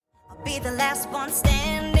be the last one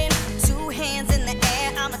standing. 2 hands in the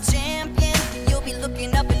air, I'm a champion. You'll be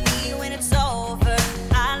looking up at me when it's over.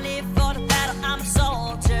 I live for the battle, I'm a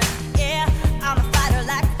soldier. Yeah, I'm a fighter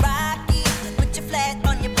like Rocky. Put your flag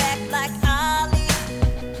on your back like Ali.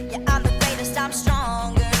 Yeah, I'm the greatest, I'm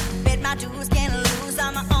stronger. Bet my dues, can't lose,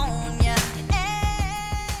 I'ma own ya.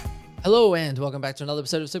 Hey. Hello and welcome back to another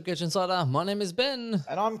episode of Supercoach Insider. My name is Ben.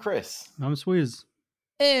 And I'm Chris. I'm Swizz.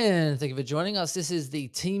 And thank you for joining us. This is the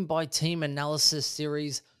team-by-team analysis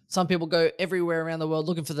series. Some people go everywhere around the world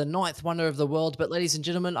looking for the 9th wonder of the world, but ladies and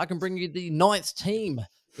gentlemen, I can bring you the 9th team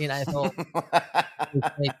in AFL.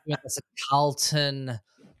 It's a Carlton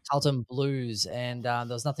Blues, and there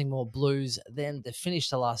was nothing more Blues than the finish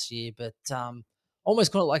to last year, but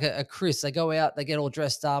almost call it like a Chris. They go out, they get all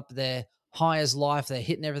dressed up, they're high as life, they're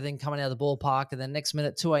hitting everything coming out of the ballpark, and then next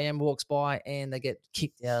minute 2 a.m. walks by and they get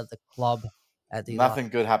kicked out of the club. Nothing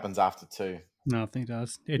good happens after 2. Nothing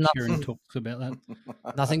does. Ed Sheeran talks about that.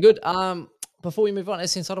 Nothing good. Before we move on,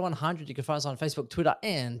 SC Insider 100, you can find us on Facebook, Twitter,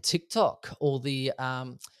 and TikTok. All the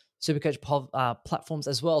Supercoach platforms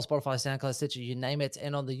as well, Spotify, SoundCloud, Stitcher, you name it.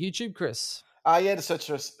 And on the YouTube, Chris. Yeah, to search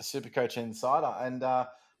for Supercoach Insider. And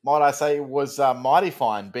might I say it was mighty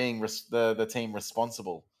fine being the team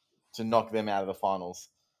responsible to knock them out of the finals.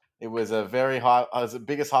 It was a very high. It was the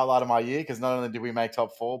biggest highlight of my year because not only did we make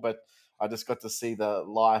top 4, but I just got to see the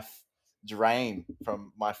life drain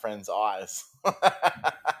from my friend's eyes.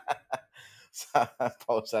 So I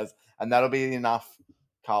apologize. And that'll be enough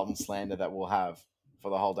Carlton slander that we'll have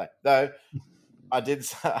for the whole day. Though I did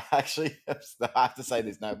actually, I have to say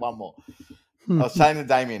this. No, one more. I was saying to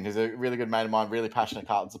Damien, who's a really good mate of mine, really passionate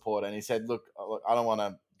Carlton supporter, and he said, look, I don't want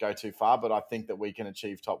to go too far, but I think that we can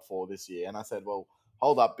achieve top 4 this year. And I said, well,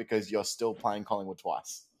 hold up, because you're still playing Collingwood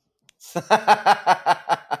twice.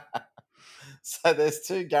 So there's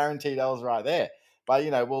 2 guaranteed L's right there. But,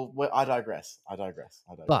 I digress.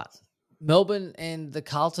 But Melbourne and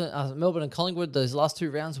Collingwood, those last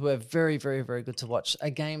 2 rounds were very, very, very good to watch.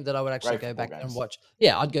 A game that I would actually go back and watch.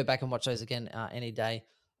 Yeah, I'd go back and watch those again any day.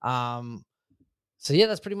 So, yeah,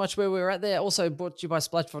 that's pretty much where we're at there. Also brought to you by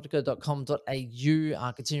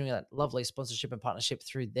splashvodka.com.au, continuing that lovely sponsorship and partnership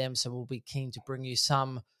through them. So we'll be keen to bring you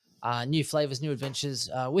some new flavors, new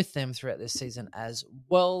adventures with them throughout this season as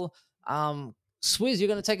well. Swizz, you're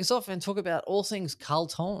going to take us off and talk about all things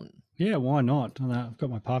Carlton. Yeah, why not? I've got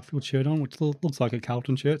my Parkfield shirt on, which looks like a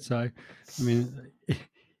Carlton shirt. So, I mean,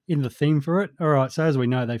 in the theme for it. All right, so as we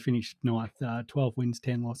know, they finished 9th, 12 wins,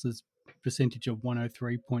 10 losses, percentage of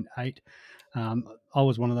 103.8. I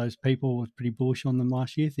was one of those people who was pretty bullish on them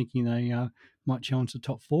last year, thinking they might challenge the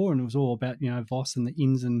top 4, and it was all about, Voss and the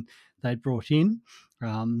ins and they'd brought in.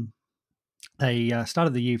 They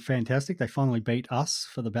started the year fantastic. They finally beat us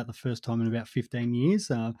for about the first time in about 15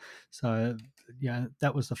 years. So,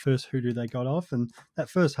 that was the first hoodoo they got off. And that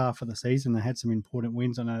first half of the season, they had some important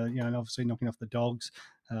wins. I know, obviously knocking off the Dogs,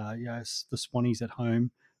 the Swannies at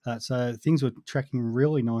home. So things were tracking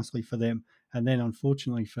really nicely for them. And then,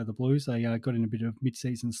 unfortunately for the Blues, they got in a bit of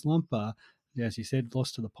mid-season slump. As you said,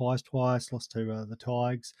 lost to the Pies twice, lost to the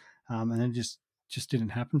Tigers, and then just didn't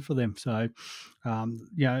happen for them. So,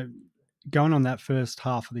 going on that first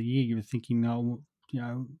half of the year, you were thinking,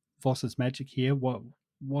 Voss's magic here.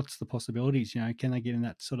 What's the possibilities? Can they get in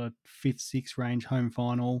that sort of 5th, 6th range home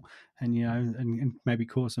final and, and maybe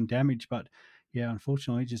cause some damage? But yeah,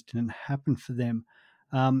 unfortunately, it just didn't happen for them.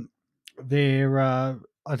 I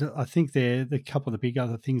think the couple of the big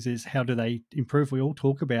other things is how do they improve? We all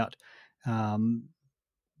talk about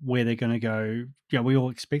where they're going to go. Yeah, we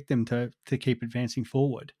all expect them to keep advancing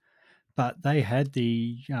forward. But they had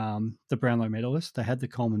the Brownlow medalist, they had the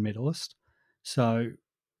Coleman medalist, so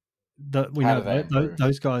we know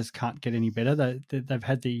those guys can't get any better. They've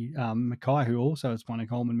had the Mackay, who also has won a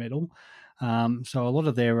Coleman medal. So a lot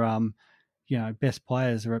of their best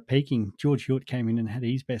players are at peaking. George Hewitt came in and had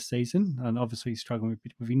his best season, and obviously he's struggling with a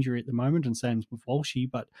bit of injury at the moment, and same with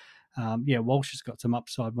Walshy. But Walsh has got some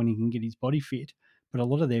upside when he can get his body fit. But a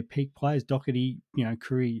lot of their peak players, Doherty,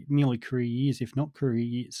 nearly career years, if not career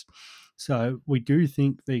years. So we do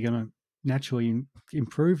think they're going to naturally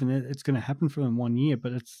improve, and it's going to happen for them 1 year,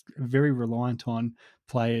 but it's very reliant on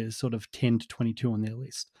players sort of 10 to 22 on their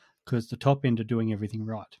list because the top end are doing everything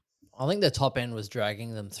right. I think the top end was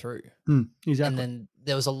dragging them through. Exactly. And then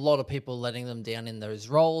there was a lot of people letting them down in those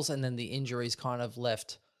roles, and then the injuries kind of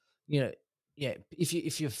left,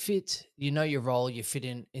 if you're fit, your role, you fit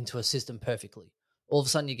into a system perfectly. All of a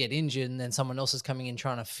sudden you get injured and then someone else is coming in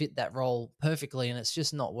trying to fit that role perfectly and it's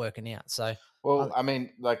just not working out. So, well,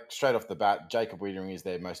 straight off the bat, Jacob Wiedering is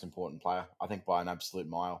their most important player, I think by an absolute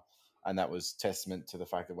mile. And that was testament to the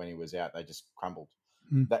fact that when he was out, they just crumbled.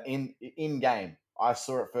 that in game, I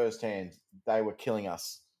saw it firsthand. They were killing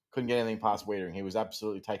us. Couldn't get anything past Wiedering. He was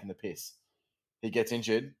absolutely taking the piss. He gets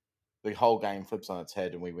injured, the whole game flips on its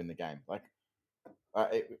head, and we win the game. Like,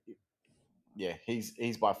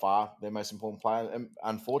 he's by far their most important player. And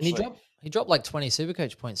unfortunately, he dropped like 20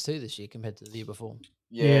 Supercoach points too this year compared to the year before.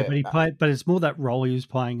 Yeah, but he played. But it's more that role he was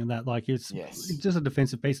playing, and that like it's just a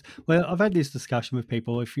defensive piece. Well, I've had this discussion with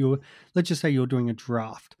people. If let's just say you're doing a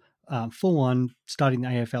draft, full on starting the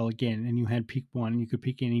AFL again, and you had pick one, and you could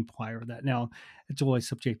pick any player of that. Now, it's always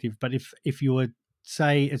subjective, but if you were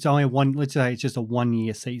say it's only let's say it's just a 1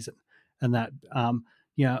 year season, and that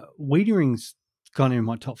Wiedering's gone in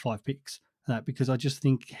my top 5 picks. Because I just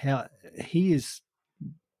think how he is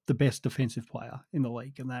the best defensive player in the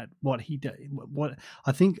league, and that what he did. What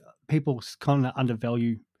I think people kind of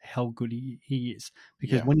undervalue how good he is,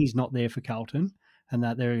 because when he's not there for Carlton, and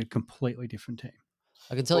that they're a completely different team.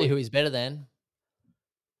 I can tell you who he's better than.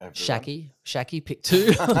 Everyone. Shaki pick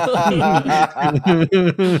 2.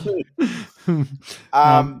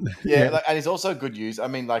 And he's also a good user. I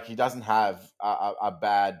mean, like, he doesn't have a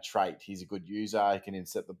bad trait. He's a good user. He can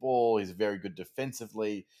intercept the ball. He's very good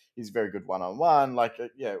defensively. He's very good one-on-one. Like,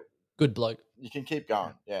 good bloke. You can keep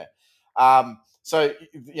going. Yeah. So,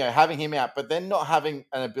 having him out, but then not having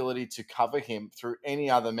an ability to cover him through any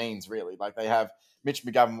other means, really. Like, they have Mitch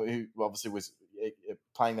McGovern, who obviously was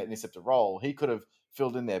playing that interceptor role. He could have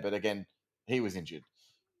filled in there, but again, he was injured.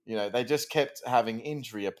 They just kept having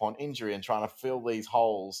injury upon injury and trying to fill these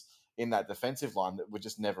holes in that defensive line that were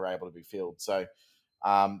just never able to be filled. So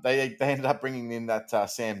they ended up bringing in that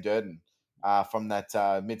Sam Durden from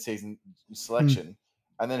that mid-season selection,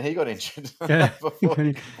 and then he got injured. And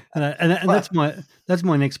that's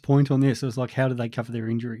my next point on this. It was like, how do they cover their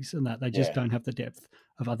injuries, and that they just don't have the depth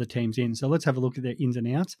of other teams in. So let's have a look at their ins and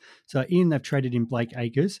outs. So they've traded in Blake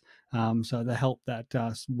Acres, so they help that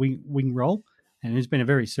wing role. And he's been a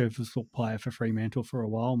very serviceable player for Fremantle for a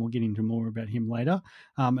while, and we'll get into more about him later.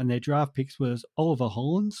 And their draft picks was Oliver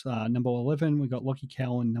Hollins, number 11. We got Lockie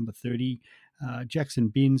Cowan, number 30. Jackson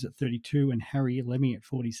Binns at 32, and Harry Lemmy at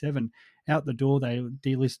 47. Out the door, they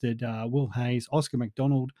delisted Will Hayes, Oscar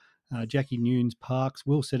McDonald, Jackie Nunes, Parks.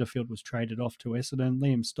 Will Setterfield was traded off to Essendon.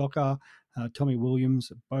 Liam Stocker, Tommy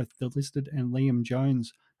Williams, both delisted, and Liam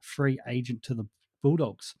Jones, free agent to the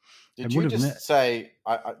Bulldogs. Did you just say?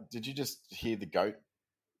 Did you just hear the goat?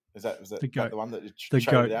 Was that the goat? The one that the traded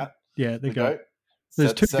goat? Out? Yeah, the goat.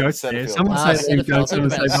 There's two goats there. Setterfield. Someone say two goats.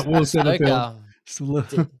 Someone say Will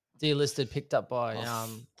Setterfield. Delisted, picked up by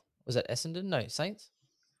was it Essendon? No, Saints.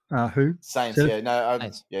 Who? Saints.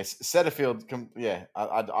 Saints. Yes, Setterfield. Yeah,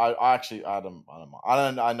 I actually I don't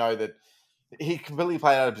mind. I know that he completely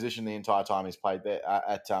played out of position the entire time he's played there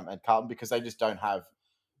at Carlton, because they just don't have.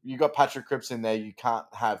 You got Patrick Cripps in there. You can't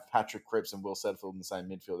have Patrick Cripps and Will Setterfield in the same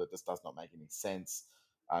midfield. That just does not make any sense.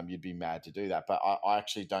 You'd be mad to do that. But I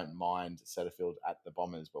actually don't mind Setterfield at the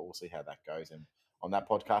Bombers, but we'll see how that goes. And on that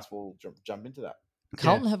podcast, we'll jump into that.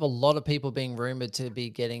 Carlton have a lot of people being rumoured to be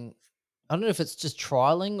getting, I don't know if it's just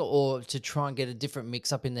trialling or to try and get a different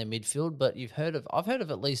mix up in their midfield, but I've heard of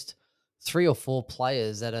at least 3 or 4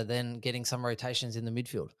 players that are then getting some rotations in the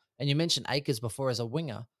midfield. And you mentioned Akers before as a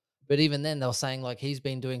winger. But even then, they were saying like he's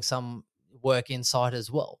been doing some work inside as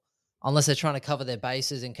well, unless they're trying to cover their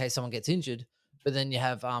bases in case someone gets injured. But then you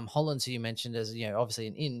have Hollins, who you mentioned as,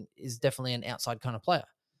 obviously is definitely an outside kind of player.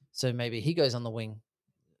 So maybe he goes on the wing.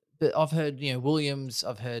 But I've heard, Williams,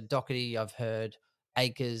 I've heard Doherty, I've heard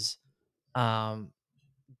Akers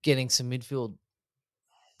getting some midfield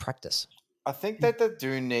practice. I think that they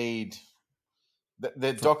do need...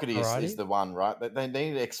 The Doherty is the one, right? They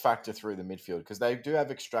need an X factor through the midfield, because they do have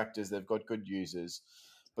extractors. They've got good users,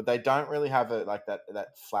 but they don't really have that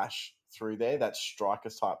flash through there, that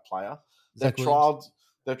striker type player. They've tried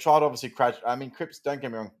obviously Crouch. I mean, Cripps, don't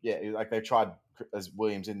get me wrong. Yeah, like they tried as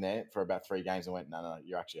Williams in there for about 3 games and went, no,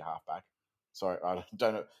 you're actually a halfback. Sorry, I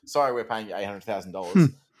don't know. Sorry, we're paying you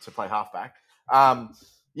 $800,000 to play halfback.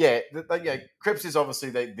 Cripps is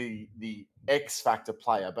obviously the X factor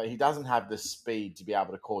player, but he doesn't have the speed to be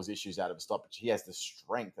able to cause issues out of a stoppage. He has the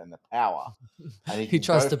strength and the power. And he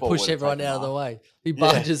tries to push everyone out of the way. He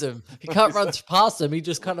barges him. He can't run past him. He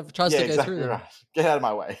just kind of tries to go through them. Right. Get out of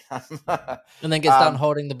my way. And then gets done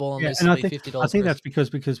holding the ball and loses $50. I think that's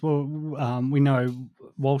because we know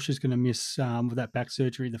Walsh is going to miss with that back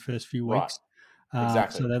surgery the first few weeks. Right.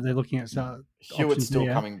 Exactly. So they're looking at Hewitt's still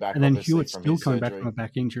coming back, and then Hewitt's still coming back from a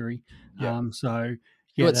back injury. Yeah.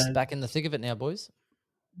 Hewitt's back in the thick of it now, boys.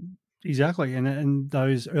 Exactly, and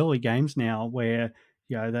those early games now where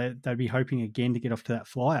they'd be hoping again to get off to that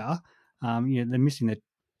flyer. They're missing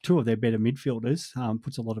two of their better midfielders,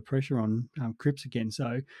 puts a lot of pressure on Cripps again.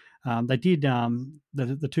 So they did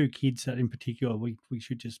the two kids that in particular we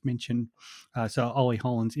should just mention. So Ollie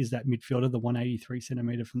Hollands is that midfielder, the 183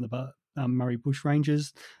 centimetre from the Murray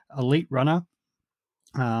Bushrangers, elite runner.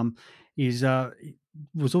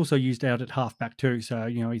 Was also used out at halfback too, so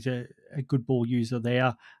he's a good ball user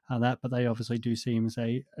there. But they obviously do see him as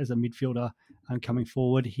a midfielder coming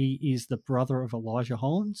forward. He is the brother of Elijah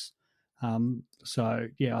Hollands, so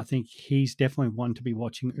yeah, I think he's definitely one to be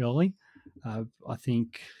watching early. I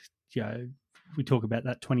think we talk about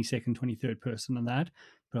that 22nd, 23rd person and that,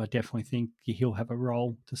 but I definitely think he'll have a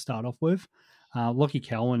role to start off with. Lockie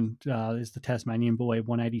Cowan is the Tasmanian boy,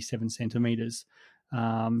 187 centimetres.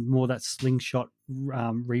 More that slingshot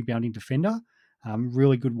rebounding defender.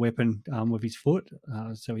 Really good weapon with his foot,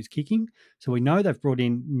 so he's kicking. So we know they've brought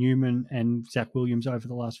in Newman and Zach Williams over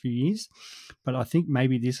the last few years, but I think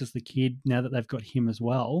maybe this is the kid, now that they've got him as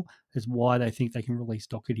well, is why they think they can release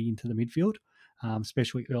Doherty into the midfield,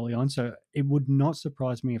 especially early on. So it would not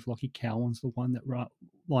surprise me if Lockie Cowan's the one that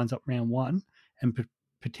lines up round one and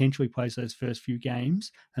potentially plays those first few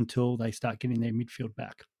games until they start getting their midfield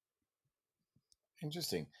back.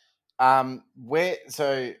 Interesting.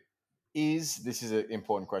 This is an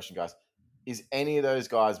important question, guys. Is any of those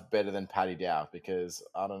guys better than Paddy Dow? Because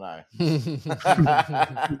I don't know.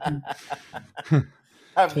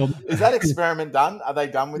 Is that experiment done? Are they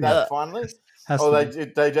done with that finally? Or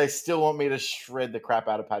they still want me to shred the crap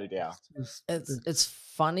out of Paddy Dow? It's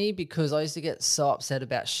funny because I used to get so upset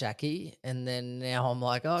about Shaki, and then now I'm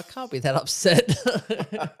like, I can't be that upset.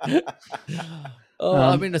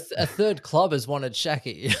 I mean, a third club has wanted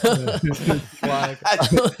Shaki.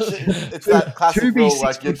 It's that classic rule,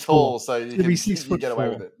 like you're tall, so you get away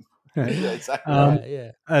with it. Yeah,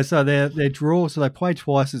 exactly. So their draw, so they play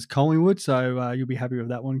twice as Collingwood, so you'll be happy with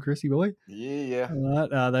that one, Chrissy boy. Yeah.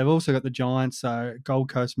 They've also got the Giants, so Gold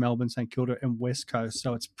Coast, Melbourne, St Kilda, and West Coast,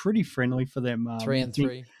 so it's pretty friendly for them.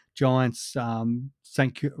 3-3. Giants,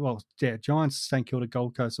 Giants, St Kilda,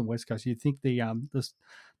 Gold Coast, and West Coast. You'd think the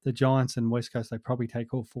Giants and West Coast, they probably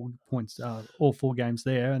take all 4 points, all 4 games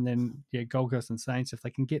there, and then Gold Coast and Saints, if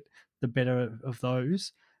they can get the better of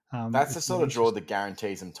those. That's the sort of draw that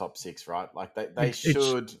guarantees them top 6, right? Like they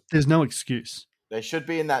should. There's no excuse. They should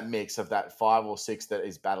be in that mix of that 5 or 6 that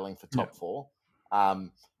is battling for top 4.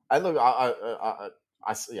 And look, I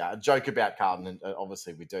joke about Carlton, and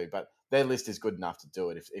obviously we do, but their list is good enough to do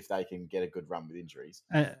it if they can get a good run with injuries.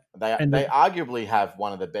 They arguably have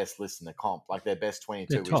one of the best lists in the comp. Like their best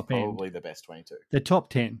 22 is probably the best 22. Their top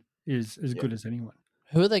 10 is as good as anyone.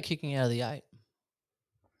 Who are they kicking out of the 8?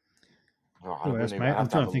 I wouldn't even have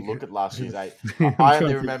to have a look at last year's 8. I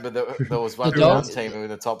only remember that there was one team in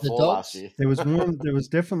the top 4 last year. There was one. There was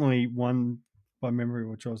definitely one by memory,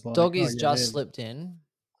 which I was like, Doggies slipped in.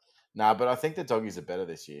 No, but I think the Doggies are better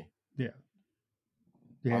this year. Yeah.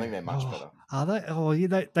 I think they're much better. Are they? Oh,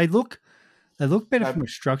 yeah. They look better from a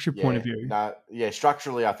structure point of view.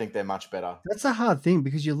 Structurally, I think they're much better. That's a hard thing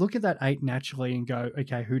because you look at that 8 naturally and go,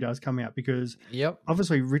 okay, who does come out? Because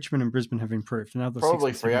obviously Richmond and Brisbane have improved.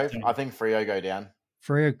 Probably Freo. I think Freo go down.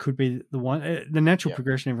 Freo could be the one. The natural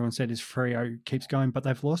progression everyone said is Freo keeps going, but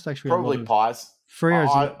they've lost actually probably a lot of Pies.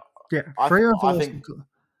 Freo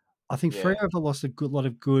have lost a lot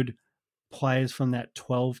of good players from that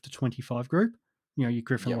 12 to 25 group. Your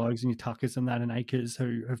Griffin Logues and your Tuckers and that and Akers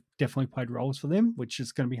who have definitely played roles for them, which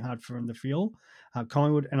is going to be hard for them to feel.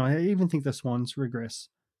 Collingwood, and I even think the Swans regress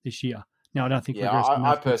this year. Now, I don't think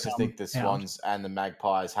I personally think the Swans and the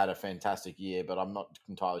Magpies had a fantastic year, but I'm not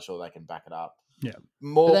entirely sure they can back it up. Yeah.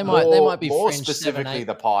 They might be more fringe specifically 7-8.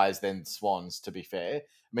 the Pies than Swans, to be fair. I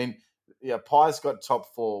mean, Pies got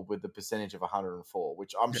top 4 with the percentage of 104,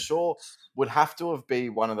 which I'm sure would have to have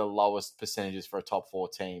been one of the lowest percentages for a top 4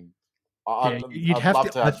 team. You'd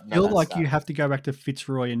have to. I feel like you have to go back to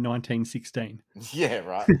Fitzroy in 1916. Yeah,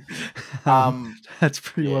 right. That's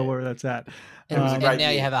pretty well where that's at. And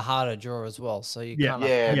now you have a harder draw as well, so you kind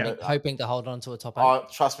of hoping to hold on to a top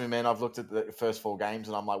 8. Trust me, man. I've looked at the first 4 games,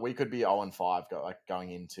 and I'm like, we could be 0-5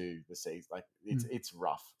 going into the season. Like it's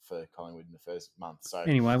rough for Collingwood in the first month. So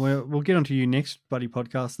anyway, we'll get onto you next, buddy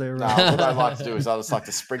podcast there. No, what I like to do is I just like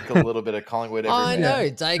to sprinkle a little bit of Collingwood every I know,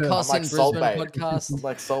 Dacos and Brisbane podcast. I'm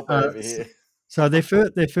like Salt Bay over here. So their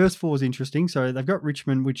first 4 is interesting. So they've got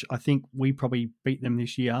Richmond, which I think we probably beat them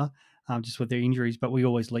this year, just with their injuries, but we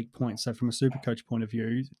always leak points. So from a Supercoach point of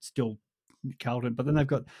view, it's still Carlton. But then they've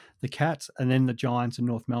got the Cats and then the Giants and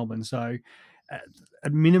North Melbourne. So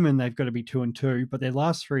at minimum, they've got to be 2-2. But their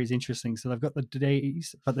last 3 is interesting. So they've got the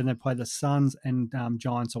D's, but then they play the Suns and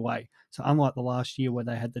Giants away. So unlike the last year where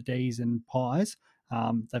they had the D's and Pies,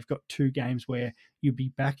 They've got 2 games where you'd be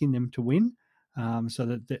backing them to win. So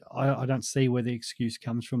that I don't see where the excuse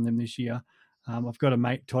comes from them this year. I've got a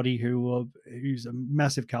mate, Toddy, who's a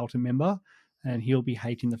massive Carlton member, and he'll be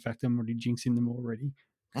hating the fact that I'm already jinxing them already.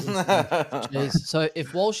 Jeez. So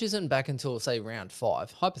if Walsh isn't back until, say, round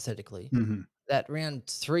 5, hypothetically, Mhm. that round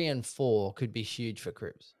 3 and 4 could be huge for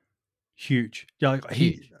Cripps. Huge. Yeah,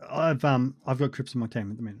 Huge. I've got Cripps in my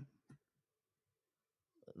team at the minute.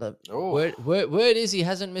 The Ooh. word is he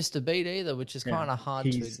hasn't missed a beat either, which is Yeah, kind of hard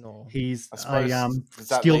to ignore. He's I suppose, does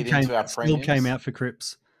that still lead into our came premiums? out for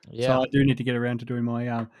Cripps. Yeah. So I do need to get around to doing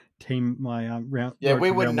my team, my round. Yeah, road we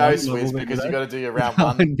to wouldn't round know, one a little Swizz, bit because you today. got to do your round I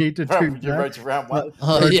one. need to do Your road that. to round one.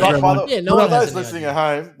 Oh, Road to yeah. round one. Yeah, no For one has those any listening idea.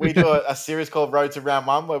 at home, we do a series called Road to Round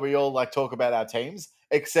One where we all like talk about our teams,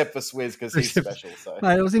 except for Swizz because he's Except- special. So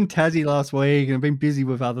Mate, I was in Tassie last week and I've been busy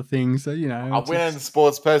with other things. So, I'm it's winning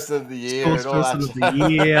Sports Person of the Year Sports and all Person that. of the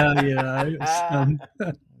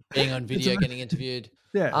Year, Being on video, getting interviewed.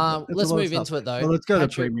 yeah. it's a Let's lot of move stuff. into it though. Well, let's go to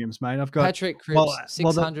Patrick- premiums, mate. I've got Patrick Cripps, well, the-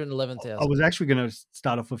 611,000. I was actually going to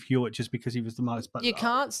start off with Hewitt just because he was the most, but You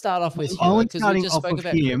can't start off with I'm Hewitt only because we starting just off spoke with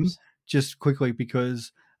about him Cripps. just quickly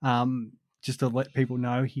because just to let people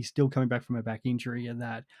know he's still coming back from a back injury, and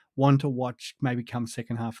that one to watch maybe come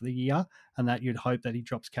second half of the year, and that you'd hope that he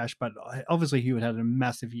drops cash. But obviously Hewitt had a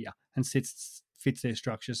massive year and fits their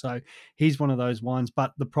structure, so he's one of those ones.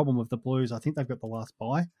 But the problem with the Blues, I think they've got the last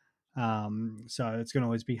bye. So it's going to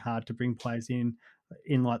always be hard to bring players in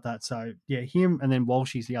like that. So yeah, him and then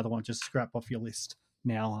Walshy's the other one. Just scrap off your list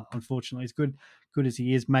now. Unfortunately, as good as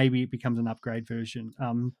he is, maybe it becomes an upgrade version.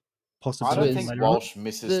 Possibly I don't think later on. Walsh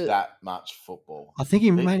misses that much football. I think he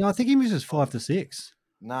misses 5 to 6.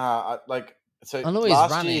 Nah, so I know he's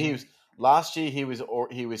running. last year he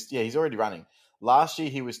was he's already running. Last year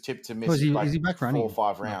he was tipped to miss is he back 4 running? or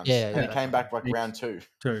 5 rounds. Yeah, and he yeah. came back round 2.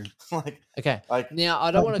 Too. Okay. like Now I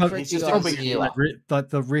don't want to But correct he's you just a guys quick here. healer. Like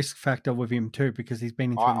the risk factor with him too, because he's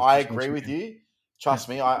been in. I agree with you. Trust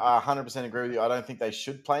me, I 100% agree with you. I don't think they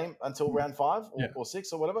should play him until round 5 or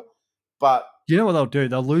 6 or whatever. But you know what they'll do?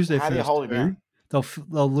 They'll lose their how do you first hold him 2. out?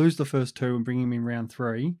 They'll lose the first 2 and bring him in round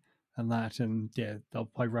 3, and they'll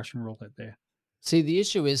play Russian roulette there. See, the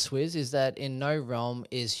issue is, Swizz, is that in no realm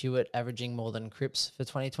is Hewitt averaging more than Cripps for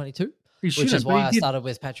 2022, which is why I started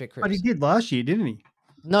with Patrick Cripps. But he did last year, didn't he?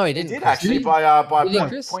 No, he He didn't. did Chris. actually Did he? by Did he,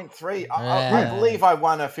 0.3. I Yeah. believe I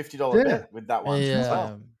won a $50 Yeah. bet with that one as Yeah.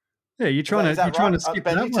 well. Yeah, you're trying Is that to right? skip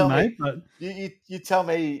Ben, that you tell one, me. mate. But You tell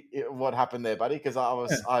me what happened there, buddy, because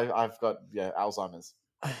I've got Alzheimer's.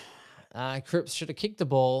 Cripps should have kicked the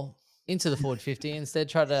ball into the forward 50, instead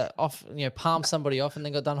tried to palm somebody off and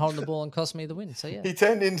then got done holding the ball and cost me the win. So yeah. He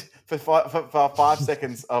turned in for 5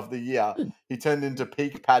 seconds of the year. He turned into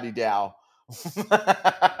peak Paddy Dow,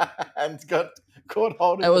 and got caught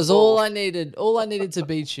holding. It was the ball. all I needed. All I needed to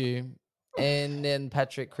beat you. And then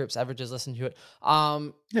Patrick Cripps averages less than Hewitt. yeah,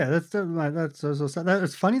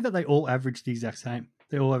 it's funny that they all averaged the exact same.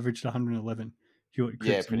 They all averaged 111. Hewitt, Cripps,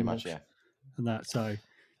 Yeah, pretty and much. Walsh, Yeah, and that. So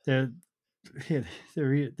they're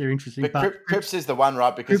interesting. but Cripps is the one,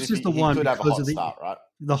 right? Because Cripps he is the one could have a because hot of the- start, right?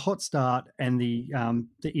 The hot start and the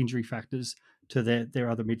injury factors to their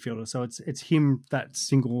other midfielders. So it's him that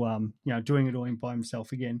single doing it all by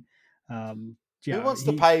himself again. Who wants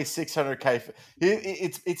to pay 600K?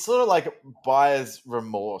 It's sort of like buyer's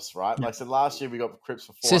remorse, right? Yeah. Like, so last year we got Cripps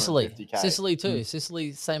for Sicily. 450K. Sicily too.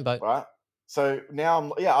 Sicily, same boat. Right? So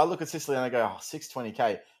now I look at Sicily and I go,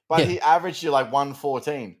 620K. But Yeah. he averaged you like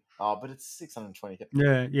 114. Oh, but it's 620K.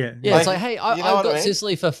 Yeah. Yeah, Like, it's like, hey, I've you know what got I mean?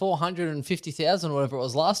 Sicily for 450,000, whatever it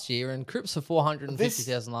was last year, and Cripps for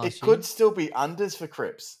 450,000 last year. It could still be unders for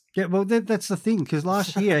Cripps. Yeah, well, that's the thing, because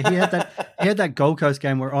last year he had that Gold Coast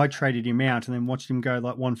game where I traded him out and then watched him go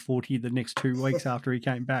like 140 the next 2 weeks after he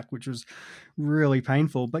came back, which was really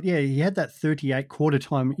painful. But yeah, he had that 38 quarter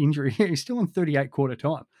time injury. He's still on 38 quarter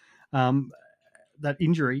time, that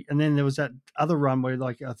injury. And then there was that other run where,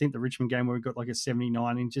 like, I think the Richmond game where he got like a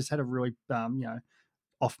 79 and just had a really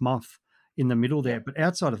off month in the middle there. But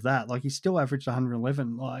outside of that, like, he still averaged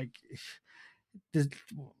 111. Like,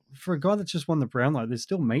 for a guy that's just won the Brownlow, there's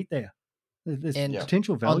still meat there. There's And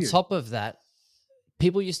potential value. On top of that,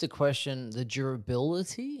 people used to question the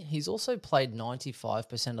durability. He's also played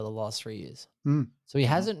 95% of the last 3 years. Mm. So he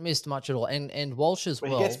hasn't missed much at all. And Walsh as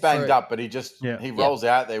well. He gets banged up, but he rolls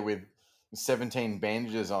out there with 17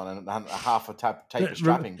 bandages on and a half a tape of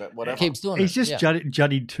strapping, but whatever. Keeps doing He's it. just yeah.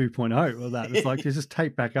 Juddied 2.0 with that. It's like, just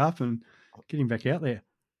tape back up and get him back out there.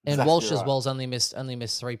 And Exactly Walsh as right. well's only missed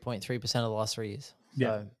 3.3% of the last 3 years.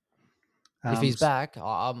 Yeah. So if he's back,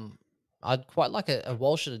 I'm I'd quite like a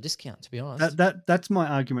Walsh at a discount, to be honest. That's my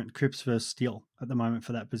argument. Cripps versus Steele at the moment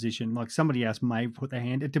for that position. Like somebody else may put their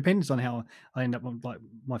hand. It depends on how I end up on like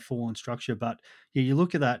my full-on structure. But yeah, you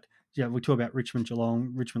look at that. Yeah, we talk about Richmond,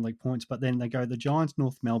 Geelong, Richmond League points, but then they go the Giants,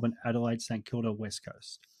 North Melbourne, Adelaide, St Kilda, West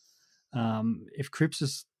Coast. If Cripps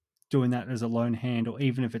is doing that as a lone hand, or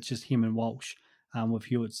even if it's just him and Walsh, with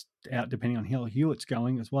Hewitt's out, depending on how Hewitt's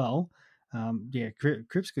going as well.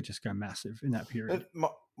 Cripps could just go massive in that period.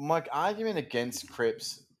 My argument against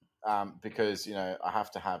Cripps, because I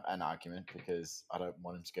have to have an argument because I don't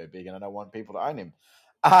want him to go big and I don't want people to own him.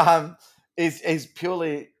 Is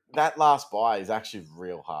purely that last buy is actually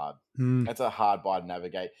real hard. It's a hard buy to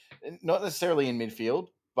navigate, not necessarily in midfield,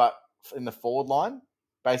 but in the forward line.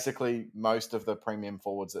 Basically, most of the premium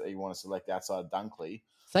forwards that you want to select outside of Dunkley.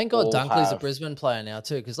 Thank God Dunkley's a Brisbane player now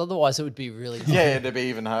too, because otherwise it would be really hard. Yeah, it'd be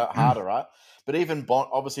even harder, right? But even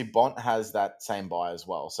Bont has that same buy as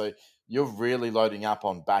well. So you're really loading up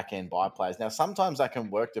on back-end buy players. Now, sometimes that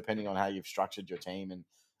can work depending on how you've structured your team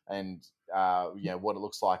and what it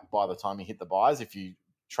looks like by the time you hit the buys if you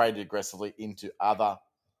trade aggressively into other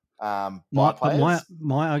buy players.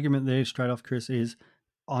 My argument there, straight off, Chris, is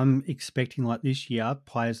I'm expecting like this year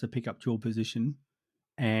players to pick up dual position,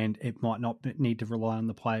 and it might not need to rely on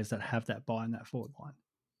the players that have that buy in that forward line.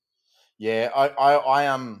 Yeah,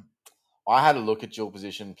 I had a look at dual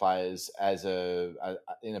position players as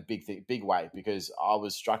in a big way because I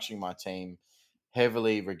was structuring my team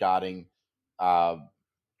heavily regarding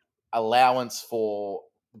allowance for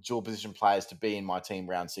dual position players to be in my team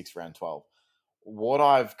round 6, round 12. What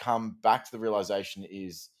I've come back to the realization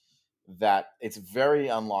is that it's very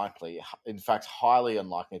unlikely, in fact, highly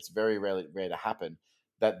unlikely, it's very rare to happen,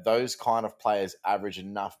 that those kind of players average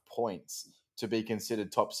enough points to be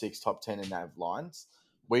considered top 6, top 10 in NAV lines.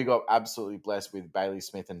 We got absolutely blessed with Bailey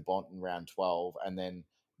Smith and Bont in round 12, and then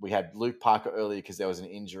we had Luke Parker earlier because there was an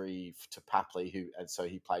injury to Papley, so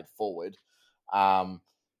he played forward.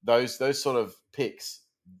 Those sort of picks,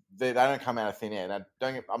 they don't come out of thin air. Now,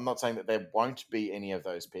 I'm not saying that there won't be any of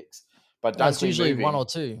those picks, but it's usually one or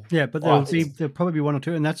two. Yeah, but there'll probably be one or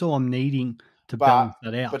two, and that's all I'm needing to balance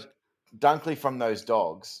that out. But Dunkley from those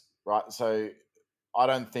dogs, right? So I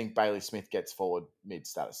don't think Bailey Smith gets forward mid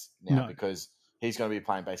status now because he's going to be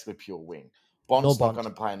playing basically pure wing. Bond's not going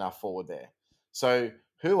to play enough forward there. So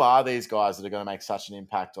who are these guys that are going to make such an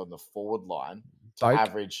impact on the forward line to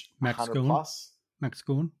average 100 plus? Max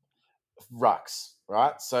Gawn? Rucks,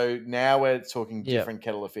 right? So now we're talking different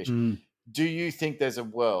kettle of fish. Do you think there's a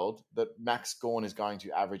world that Max Gawn is going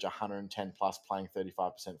to average 110 plus playing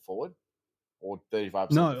 35% forward or 35%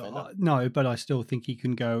 defender? No, but I still think he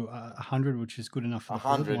can go 100, which is good enough for the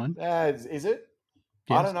forward line. Is it?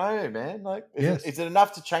 Yes. I don't know, man. Like, is it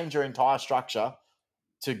enough to change your entire structure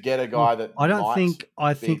to get a guy that I think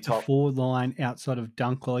the forward line outside of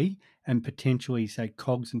Dunkley and potentially, say,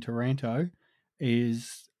 Cogs and Taranto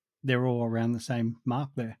they're all around the same mark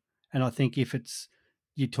there. And I think if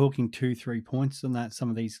you're talking 2-3 points on that,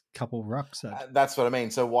 some of these couple of rucks. That's what I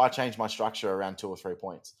mean. So why change my structure around 2 or 3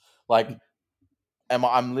 points? Like,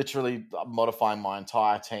 I'm literally modifying my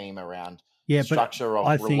entire team around structure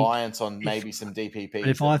of reliance on maybe some DPP. But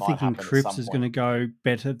if I'm thinking Cripps is going to go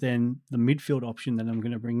better than the midfield option that I'm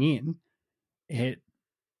going to bring in,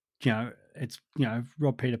 it's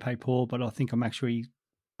rob Peter, pay Paul, but I think I'm actually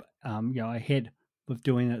ahead of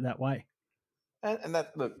doing it that way. And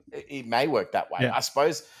that, look, it may work that way. Yeah. I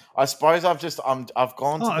suppose I've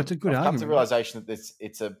gone to it's a good I've argument, come to the realization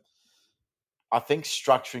that I think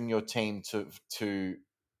structuring your team to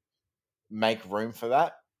make room for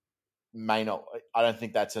that may not. I don't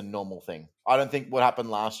think that's a normal thing. I don't think what happened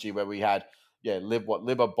last year where we had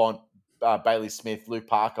Libba, Bont, Bailey Smith, Luke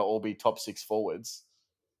Parker all be top 6 forwards.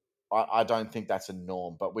 I don't think that's a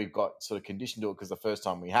norm, but we've got sort of conditioned to it because the first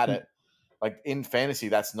time we had it. Like in fantasy,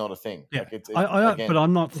 that's not a thing. Yeah. But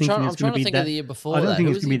I'm not thinking it's going to be that. The year before I don't think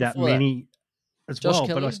it's going to be that many as Josh well.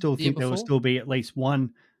 Kelly, but I still think there will still be at least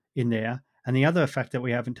one in there. And the other fact that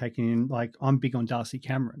we haven't taken in, like I'm big on Darcy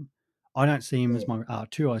Cameron. I don't see him as my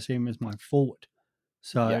R2. I see him as my forward.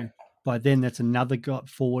 So by then, that's another guy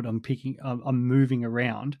forward. I'm moving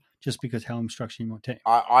around just because how I'm structuring my team.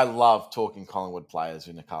 I love talking Collingwood players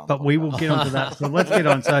in the Carlton. But we will get onto that. So let's get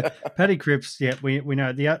on. So Paddy Cripps, we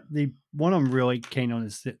know the one I'm really keen on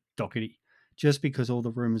is Doherty, just because all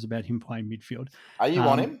the rumours about him playing midfield. Are you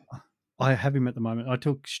on him? I have him at the moment. I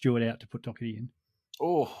took Stewart out to put Doherty in.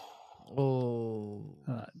 Oh,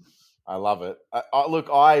 I love it. Look,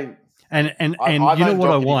 you know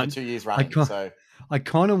what I want? 2 years running. I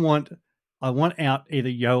kind of want out either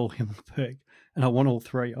Yeo or Himmelberg. And I want all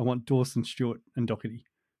three. I want Dawson, Stewart, and Doherty,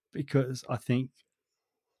 because I think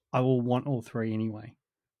I will want all three anyway.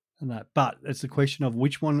 And that, but it's a question of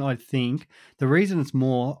which one I think. The reason it's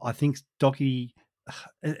more, I think Doherty.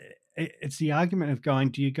 It's the argument of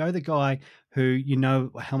going, do you go the guy who you know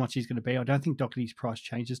how much he's going to be? I don't think Doherty's price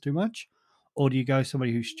changes too much. Or do you go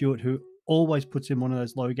somebody who's Stewart, who always puts in one of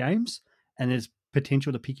those low games and there's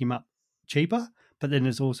potential to pick him up cheaper, but then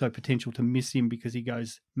there's also potential to miss him because he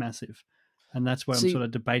goes massive. And that's where I'm sort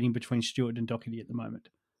of debating between Stewart and Doherty at the moment.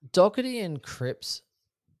 Doherty and Cripps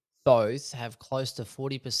both have close to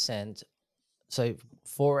 40%. So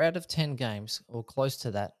 4 out of 10 games, or close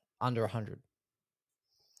to that, under 100.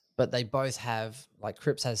 But they both have, like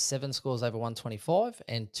Cripps has 7 scores over 125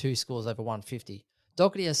 and 2 scores over 150.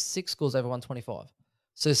 Doherty has 6 scores over 125.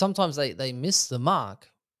 So sometimes they miss the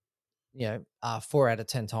mark, 4 out of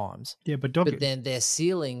 10 times. Yeah, but then their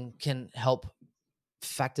ceiling can help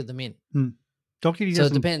factor them in. Doherty so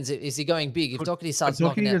it depends. Is he going big? If Doherty starts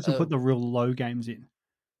knocking out... Doherty doesn't put the real low games in.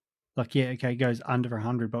 Like, he goes under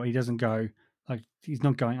 100, but he doesn't go... Like, he's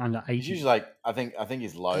not going under 80. He's usually like, I think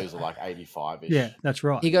his lows are like 85-ish. Yeah, that's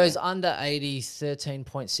right. He goes under 80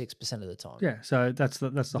 13.6% of the time. Yeah, so that's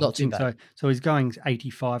the whole thing. So he's going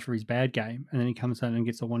 85 for his bad game, and then he comes in and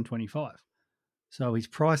gets a 125. So his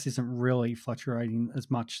price isn't really fluctuating as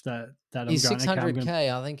much that he's I'm going,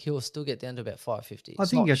 600K. I think he'll still get down to about 550. I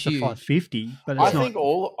think he gets to 550, but I think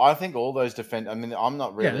all those defend. I mean, I'm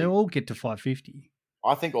not really. Yeah, they all get to 550.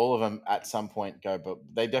 I think all of them at some point go, but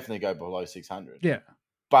they definitely go below 600. Yeah,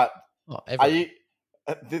 but are you?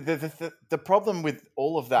 The problem with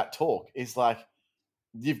all of that talk is like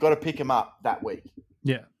you've got to pick them up that week.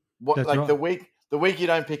 Yeah, like right. The week you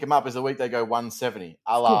don't pick them up is the week they go 170,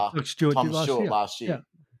 a la like Stewart last year.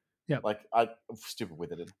 Yeah. Like I'm stupid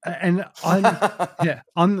with it. And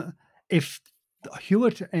if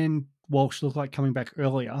Hewitt and Walsh look like coming back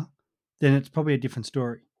earlier, then it's probably a different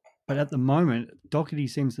story. But at the moment, Doherty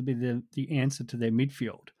seems to be the answer to their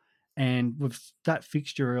midfield. And with that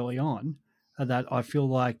fixture early on, that I feel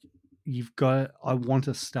like I want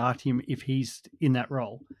to start him if he's in that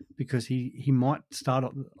role, because he might start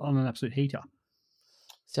on an absolute heater.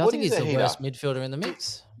 So I think he's the worst midfielder in the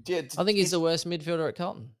mix. Yeah, I think he's the worst midfielder at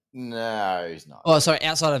Carlton. No, he's not. Oh, sorry,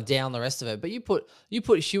 outside of down the rest of it. But you put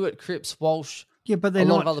Hewitt, Cripps, Walsh... Yeah, but a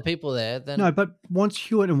lot of other people there. Then no, but once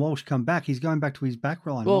Hewitt and Walsh come back, he's going back to his back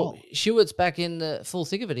line. Well, Hewitt's back in the full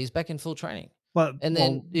thick of it. He's back in full training.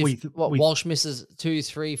 Walsh misses 2,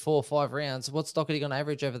 3, 4, 5 rounds, what's Doherty going to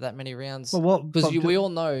average over that many rounds? Because we all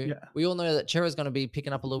know that Chera's going to be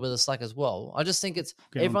picking up a little bit of slack as well. I just think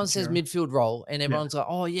everyone says midfield role, and everyone's like,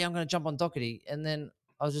 oh yeah, I'm going to jump on Doherty, and then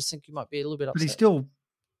I just think you might be a little bit upset. But he's still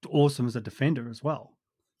awesome as a defender as well.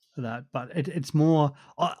 But it's more.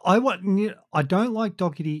 I don't like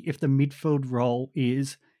Doherty if the midfield role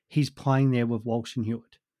is he's playing there with Walsh and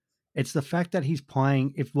Hewitt. It's the fact that he's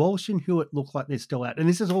playing. If Walsh and Hewitt look like they're still out, and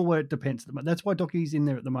this is all where it depends. That's why Doherty's in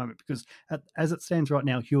there at the moment, because as it stands right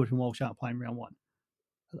now, Hewitt and Walsh aren't playing round one.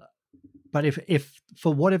 But if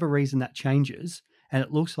for whatever reason that changes and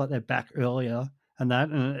it looks like they're back earlier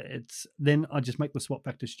then I just make the swap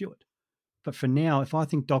back to Stewart. But for now, if I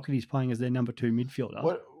think Doherty's playing as their number 2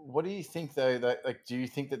 midfielder, what do you think though? That do you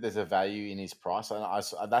think that there's a value in his price?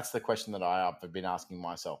 That's the question that I've been asking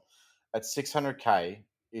myself. At 600K,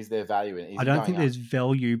 is there value in it? I don't think there's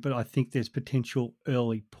value, but I think there's potential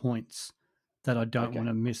early points that I don't want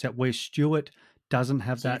to miss out. Where Stewart doesn't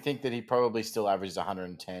have that. You think that he probably still averages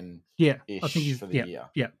 110? Yeah, I think he's for the year.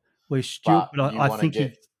 Yeah, where Stewart, but I think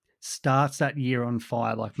he starts that year on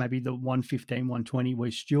fire, like maybe the 115, 120, where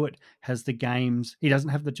Stewart has the games. He doesn't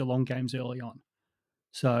have the Geelong games early on.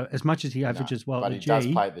 So as much as he averages well at the G. But he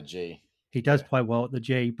does play at the G. He does play well at the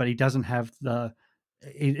G, but he doesn't have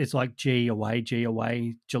it's like G away,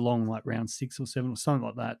 Geelong like round 6 or 7 or something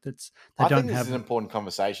like that. I think this is an important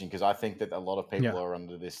conversation, because I think that a lot of people are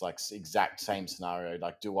under this like exact same scenario.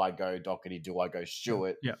 Like, do I go Doherty? Do I go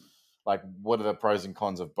Stewart? Yeah. Like, what are the pros and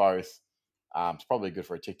cons of both? It's probably good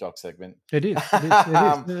for a TikTok segment. It is.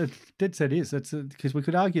 It is. It's because we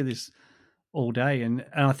could argue this all day, and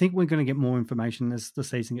I think we're going to get more information as the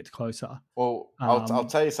season gets closer. Well, I'll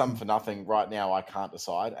tell you something for nothing. Right now, I can't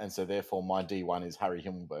decide, and so therefore my D1 is Harry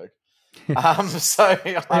Himmelberg. So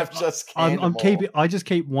I've just I just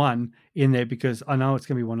keep one in there because I know it's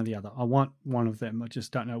going to be one or the other. I want one of them. I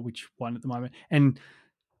just don't know which one at the moment. And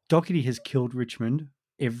Doherty has killed Richmond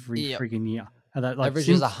every frigging year. And that,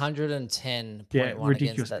 averages 110.1. Yeah,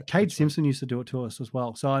 ridiculous. Cade Simpson used to do it to us as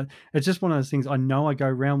well. So it's just one of those things. I know I go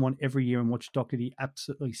round one every year and watch Doherty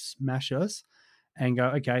absolutely smash us and go,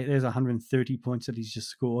 okay, there's 130 points that he's just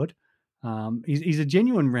scored. He's a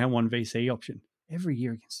genuine round one VC option every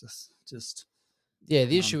year against us.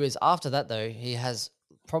 The issue is after that, though, he has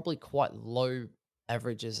probably quite low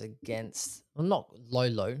averages against, well, not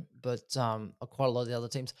low, but quite a lot of the other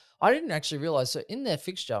teams. I didn't actually realize. So in their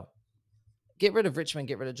fixture, get rid of Richmond,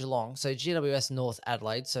 get rid of Geelong. So GWS, North,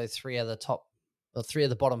 Adelaide. So three of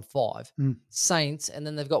the bottom five. Saints, and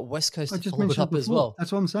then they've got West Coast I to just follow it mentioned up it as before. well.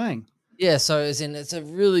 That's what I'm saying. Yeah, so as in, it's a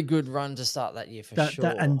really good run to start that year for sure.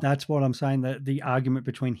 And that's what I'm saying, that the argument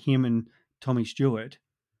between him and Tommy Stewart,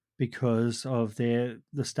 because of the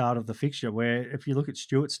start of the fixture, where if you look at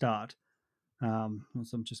Stewart's start, so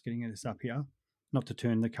I'm just getting this up here, not to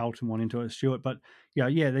turn the Carlton one into a Stewart, but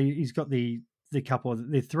he's got the couple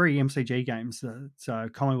of the three MCG games. So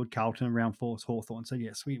Collingwood, Carlton, round 4 is Hawthorn. So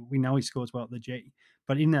yes, we know he scores well at the G,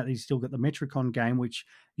 but in that he's still got the Metricon game, which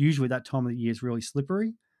usually that time of the year is really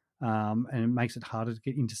slippery, and it makes it harder to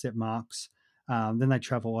get intercept marks. Then they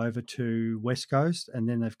travel over to West Coast, and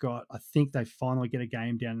then I think they finally get a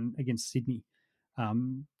game down against Sydney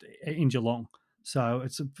in Geelong. So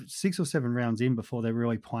it's 6 or 7 rounds in before they're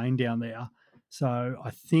really playing down there. So I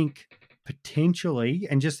think potentially,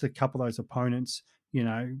 and just a couple of those opponents,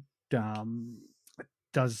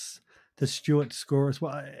 does the Stewart score as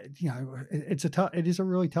well? It is a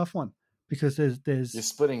really tough one, because there's you're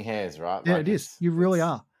splitting hairs, right? Yeah, it is. You really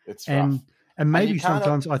are. It's rough. And maybe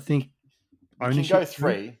sometimes I think you can go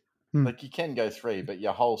 3. Like you can go 3, but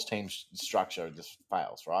your whole team structure just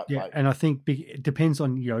fails, right? Yeah, and I think it depends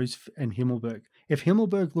on Yo's and Himmelberg. If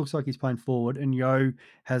Himmelberg looks like he's playing forward and Yo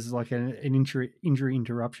has like an injury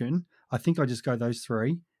interruption, I think I just go those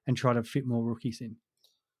 3 and try to fit more rookies in.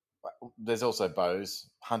 There's also Bose.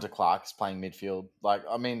 Hunter Clark's playing midfield.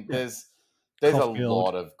 There's Caulfield, a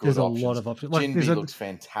lot of good options. Lot of options. Jinby looks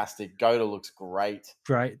fantastic. Goda looks great.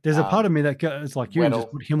 Great. There's a part of me that goes like you and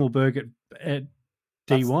just put Himmelberg at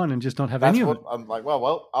D1 and just not have any of it. I'm like,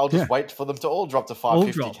 well, I'll just wait for them to all drop to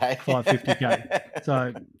 550k. 550k.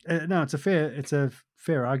 So no, it's a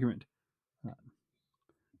fair argument.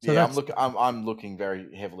 So I'm looking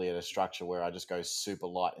very heavily at a structure where I just go super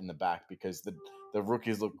light in the back, because the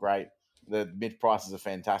rookies look great. The mid prices are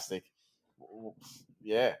fantastic.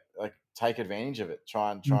 Yeah, like take advantage of it.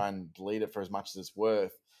 Try and lead it for as much as it's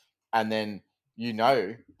worth, and then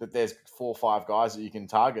that there's 4 or 5 guys that you can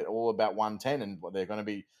target all about 110, and they're going to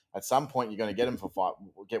be at some point you're going to get them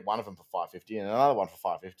get one of them for 550 and another one for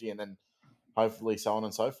 550, and then hopefully so on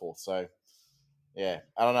and so forth. So yeah,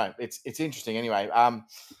 I don't know. It's interesting anyway. I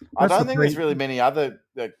don't think there's really many other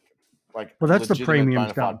that's the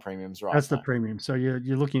premiums, premiums, right? That's the premium. So you're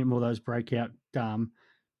looking at more of those breakout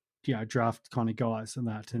draft kind of guys and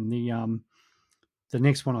that. And the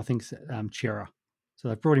next one I think is Chera. So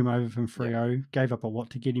they brought him over from Freo, gave up a lot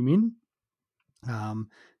to get him in.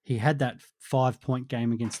 He had that 5-point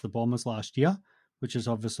game against the Bombers last year, which has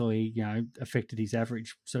obviously affected his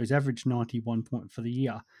average. So he's averaged 91 point for the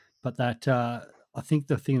year. But that I think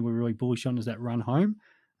the thing that we're really bullish on is that run home.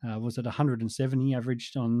 Was at 107 he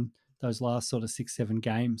averaged on those last sort of 6-7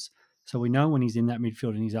 games. So we know when he's in that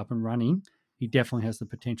midfield and he's up and running, he definitely has the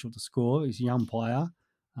potential to score. He's a young player.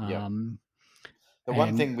 The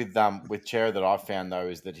one thing with Chera that I've found, though,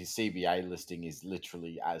 is that his CBA listing is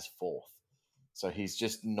literally as 4th. So he's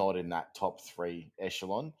just not in that top 3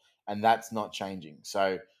 echelon, and that's not changing.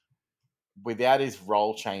 So without his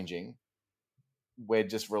role changing, we're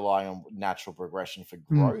just relying on natural progression for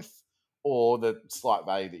growth or the slight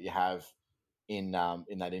value that you have in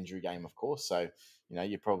that injury game, of course. So,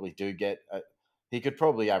 you probably do get he could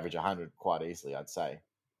probably average 100 quite easily, I'd say.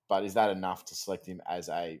 But is that enough to select him as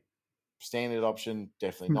a standard option?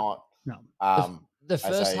 Definitely not. No. The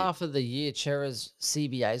first half of the year, Chera's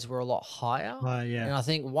CBAs were a lot higher. Yeah. And I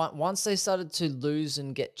think once they started to lose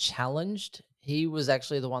and get challenged, he was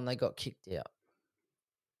actually the one that got kicked out.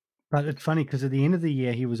 But it's funny because at the end of the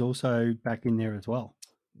year, he was also back in there as well.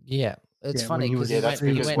 Yeah. It's funny because that's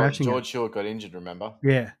because George Hewitt got injured, remember?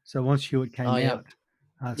 Yeah. So once Hewitt came out,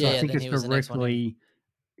 I think it's directly,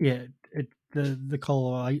 the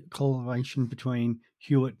correlation between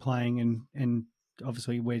Hewitt playing and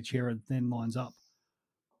obviously where Chera then lines up.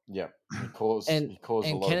 Yeah, he caused and a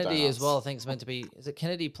lot Kennedy of as well. I think it's meant to be. Is it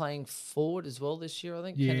Kennedy playing forward as well this year? I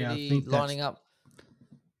think Kennedy I think lining up.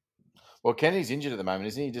 Well, Kennedy's injured at the moment,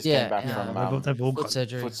 isn't he? He just came back from they've all foot got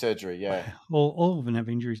surgery. Foot surgery, yeah. All of them have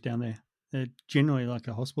injuries down there. They're generally like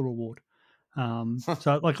a hospital ward. So,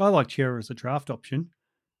 I like Chera as a draft option,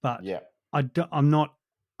 but I'm not.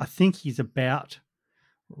 I think he's about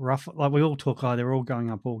rough. Like we all talk, they're all going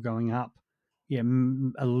up. Yeah,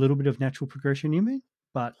 a little bit of natural progression in me,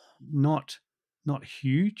 but not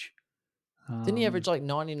huge. Didn't he average like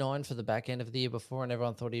 99 for the back end of the year before, and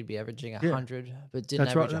everyone thought he'd be averaging 100, but didn't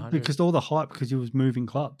average 100? Because all the hype because he was moving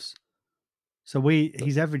clubs. So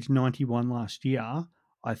he's averaged 91 last year.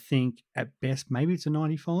 I think at best maybe it's a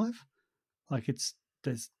 95. Like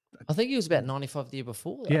there's I think he was about 95 the year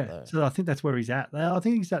before that, yeah. though. So I think that's where he's at. I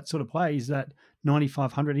think he's that sort of player. He's that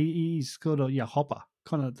 9,500. He's got a hopper.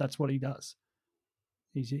 Kind of that's what he does.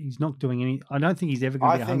 He's not doing any. I don't think he's ever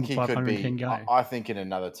going to I be think he could 110 be. game. I think in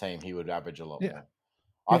another team he would average a lot Yeah. more.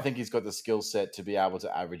 I Yeah. think he's got the skill set to be able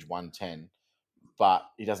to average 110, but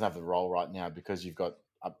he doesn't have the role right now because you've got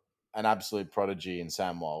an absolute prodigy in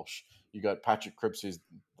Sam Walsh. You've got Patrick Cripps, who's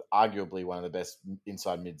arguably one of the best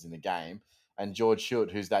inside mids in the game, and George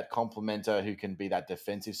Hewitt, who's that complementer who can be that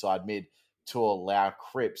defensive side mid to allow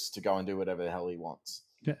Cripps to go and do whatever the hell he wants.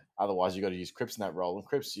 Yeah. Otherwise, you've got to use Cripps in that role. And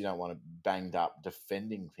Cripps, you don't want to banged up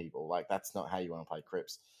defending people. Like, that's not how you want to play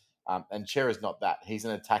Cripps. And Chera's not that. He's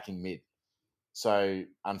an attacking mid. So,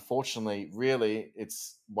 unfortunately, really,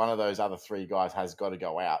 it's one of those other three guys has got to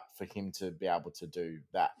go out for him to be able to do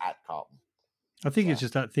that at Carlton. I think it's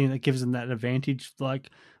just that thing that gives them that advantage. Like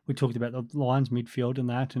we talked about the Lions midfield and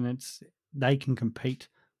that, and they can compete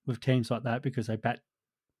with teams like that because they bat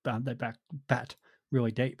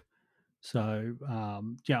really deep. So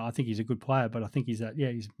I think he's a good player, but I think he's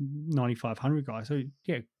 9,500 guy. So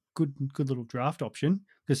good little draft option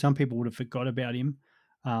because some people would have forgot about him.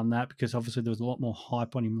 That because obviously there was a lot more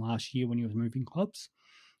hype on him last year when he was moving clubs,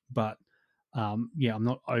 but I'm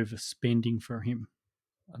not overspending for him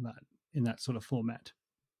in that sort of format.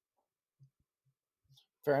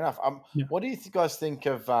 Fair enough. What do you guys think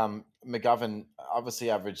of McGovern?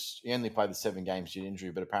 Obviously, he only played the 7 games due to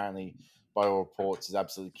injury, but apparently, by all reports, is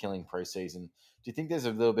absolutely killing preseason. Do you think there's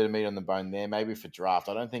a little bit of meat on the bone there, maybe for draft?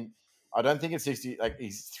 I don't think it's 60. Like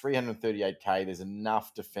he's 338K. There's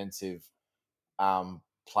enough defensive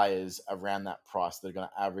players around that price that are going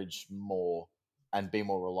to average more and be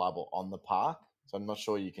more reliable on the park. So I'm not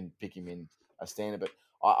sure you can pick him in a standard, but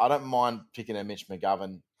I don't mind picking a Mitch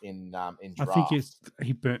McGovern in draft. I think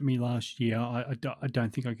he burnt me last year. I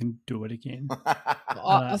don't think I can do it again.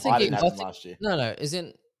 I think didn't have him last year. No,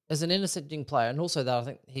 as an intercepting player, and also that I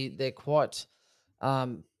think they're quite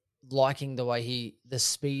liking the way the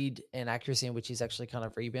speed and accuracy in which he's actually kind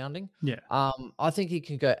of rebounding. Yeah. I think he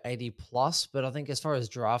can go 80 plus, but I think as far as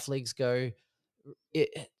draft leagues go,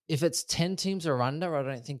 if it's 10 teams or under, I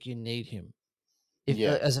don't think you need him.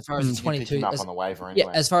 As far as the 22, pick him up on the waiver anyway.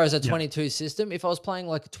 Yeah, as far as a 22 system, if I was playing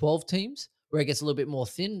like 12 teams where it gets a little bit more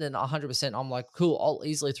thin, then 100% I'm like, cool, I'll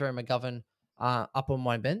easily throw McGovern up on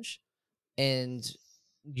my bench and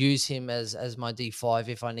use him as my D5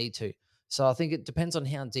 if I need to. So I think it depends on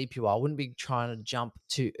how deep you are. I wouldn't be trying to jump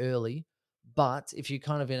too early, but if you're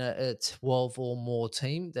kind of in a 12 or more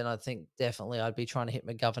team, then I think definitely I'd be trying to hit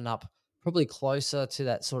McGovern up probably closer to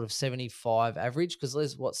that sort of 75 average because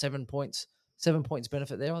there's 7 points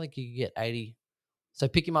benefit there. I think you can get 80. So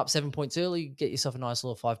pick him up 7 points early, get yourself a nice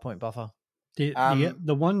little 5-point buffer.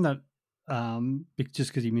 The one that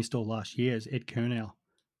just because he missed all last year is Ed Kernell,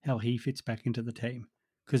 how he fits back into the team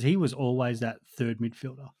because he was always that third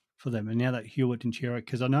midfielder for them. And now that Hewitt and Chera,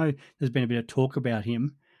 because I know there's been a bit of talk about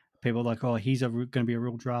him. People are like, oh, he's going to be a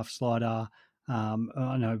real draft slider. I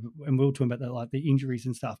know, and we'll talk about that, like the injuries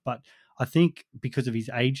and stuff. But I think because of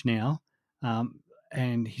his age now,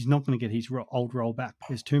 and he's not going to get his old role back.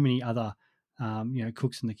 There's too many other,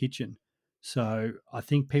 cooks in the kitchen. So I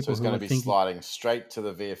think people who are going to be sliding straight to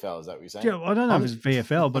the VFL. Is that what you're saying? Yeah, I don't know if it's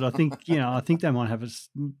VFL, but I think I think they might have a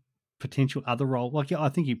potential other role. Like, I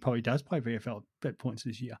think he probably does play VFL at points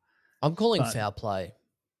this year. I'm calling foul play.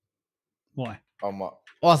 Why? On what?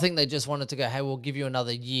 Well, I think they just wanted to go, hey, we'll give you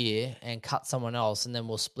another year and cut someone else, and then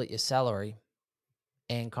we'll split your salary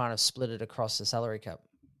and kind of split it across the salary cap.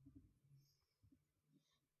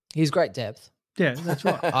 He's great depth. Yeah, that's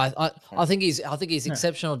right. I think he's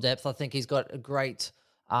exceptional depth. I think he's got a great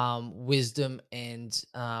wisdom and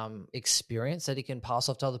experience that he can pass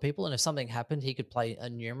off to other people. And if something happened, he could play a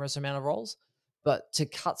numerous amount of roles. But to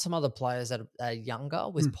cut some other players that are younger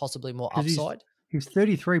with possibly more upside. He's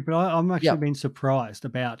 33, but I'm actually been surprised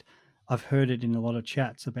about. I've heard it in a lot of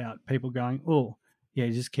chats about people going, "Oh, yeah,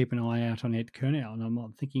 just keep an eye out on Ed Kernell," and I'm not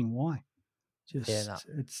thinking why. It's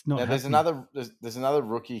not. Now, there's another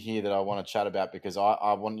rookie here that I want to chat about because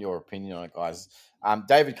I want your opinion on it, guys.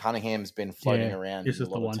 David Cunningham's been floating around in a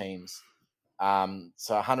lot of teams.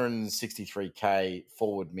 So 163K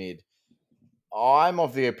forward mid. I'm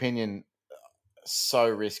of the opinion so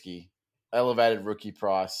risky. Elevated rookie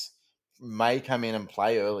price may come in and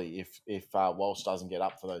play early if Walsh doesn't get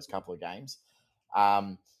up for those couple of games.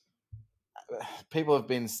 People have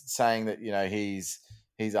been saying that he's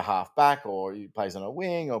a half back or he plays on a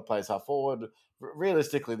wing or plays half forward.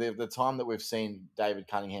 Realistically, the time that we've seen David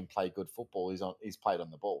Cunningham play good football, he's played on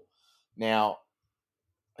the ball. Now,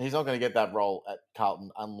 he's not going to get that role at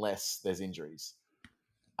Carlton unless there's injuries.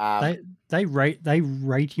 They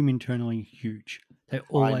rate him internally huge. They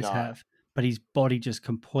always know. have, but his body just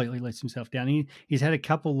completely lets himself down. He's had a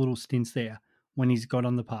couple little stints there when he's got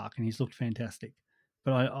on the park and he's looked fantastic.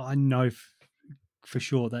 But I know for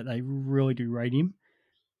sure that they really do rate him.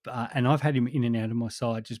 And I've had him in and out of my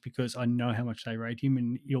side just because I know how much they rate him,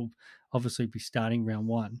 and he'll obviously be starting round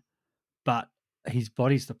one. But his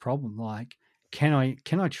body's the problem. Like, can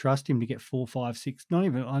I trust him to get 4, 5, 6? Not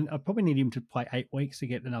even. I probably need him to play 8 weeks to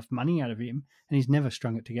get enough money out of him, and he's never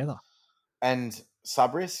strung it together. And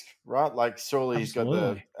sub risk, right? Like, surely he's got the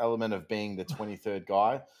Absolutely. element of being the 23rd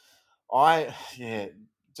guy.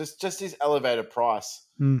 Just his elevated price.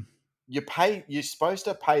 You're supposed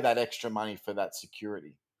to pay that extra money for that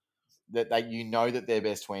security. That you know that they're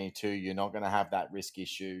best 22, you're not going to have that risk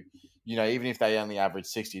issue. You know, even if they only average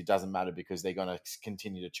 60, it doesn't matter because they're going to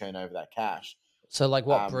continue to churn over that cash. So, like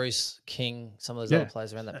what Bruce King, some of those other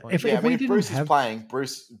players around that point. If Bruce is playing,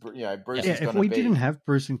 Bruce is going to be. If we didn't have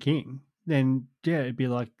Bruce and King, then it'd be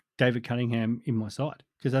like David Cunningham in my side,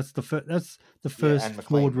 because that's the first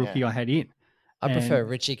forward rookie I had in. I prefer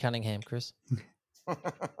Richie Cunningham, Chris.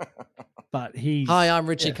 But he's... Hi, I'm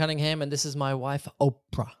Richie Cunningham, and this is my wife,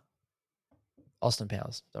 Oprah. Austin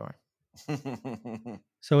Powers, don't worry.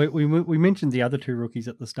 So we mentioned the other two rookies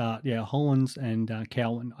at the start. Yeah, Hollins and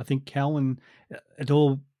Cowan. I think Cowan, it's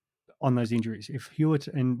all on those injuries. If Hewitt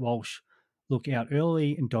and Walsh look out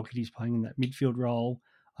early and Doherty's playing in that midfield role,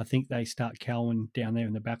 I think they start Cowan down there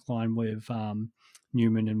in the back line with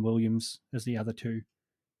Newman and Williams as the other two.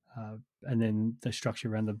 And then the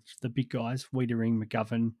structure around the big guys, Wiedering,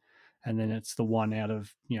 McGovern, and then it's the one out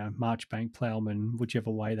of, Marchbank, Plowman, whichever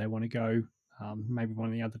way they want to go. Maybe one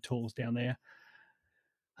of the other tools down there.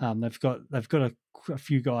 They've got a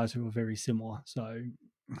few guys who are very similar, so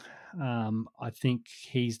I think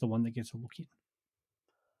he's the one that gets a look in.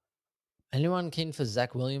 Anyone keen for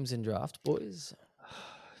Zach Williams in draft, boys?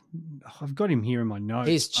 I've got him here in my notes.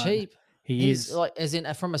 He's cheap. He's like, as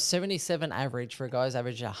in from a 77 average for a guy who's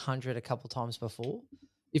averaged 100 a couple times before.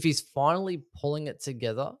 If he's finally pulling it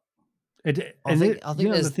together, I think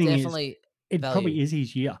there's definitely it value. Probably is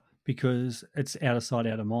his year, because it's out of sight,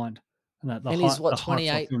 out of mind. And he's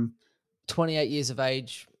 28 years of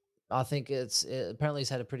age. I think apparently he's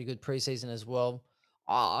had a pretty good preseason as well.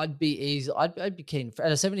 I'd be keen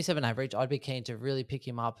at a 77 average. I'd be keen to really pick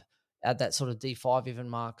him up at that sort of D5 even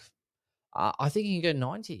mark. I think he can go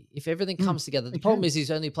 90 if everything comes together. The problem is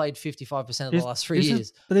he's only played 55% of the last 3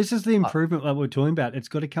 years. But this is the improvement that we're talking about. It's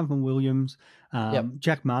got to come from Williams.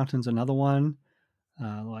 Jack Martin's another one.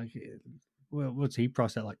 What's he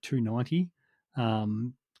priced at? Like 290.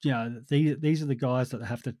 These are the guys that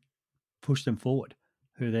have to push them forward.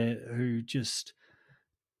 It's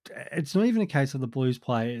not even a case of the Blues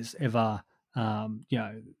players ever,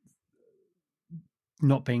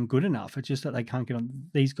 not being good enough. It's just that they can't get on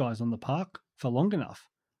these guys on the park for long enough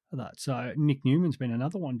for that. So Nick Newman's been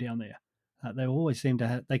another one down there. They always seem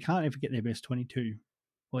to they can't ever get their best 22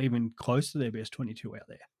 or even close to their best 22 out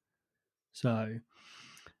there. So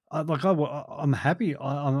I'm happy.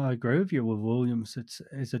 I agree with you with Williams.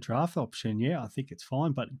 It's a draft option. Yeah, I think it's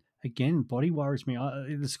fine. But again, body worries me.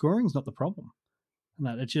 The scoring's not the problem.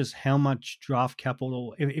 It's just how much draft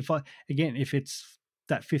capital. If it's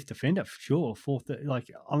that fifth defender, sure, fourth.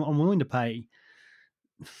 I'm willing to pay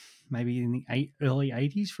maybe in the early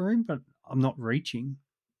 80s for him, but I'm not reaching.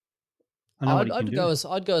 I'd go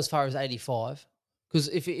as far as 85, because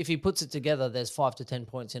if he puts it together, there's 5 to 10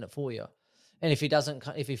 points in it for you. And if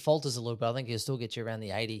he falters a little bit, I think he'll still get you around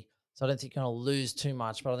the 80. So I don't think you're going to lose too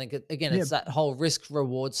much. But I think, it's that whole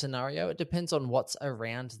risk-reward scenario. It depends on what's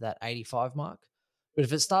around that 85 mark. But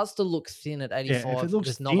if it starts to look thin at 85, if it looks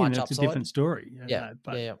there's not thin, much it's upside. a different story.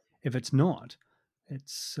 But if it's not,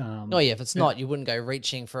 it's... if it's not, you wouldn't go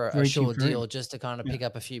reaching for a short deal just to kind of pick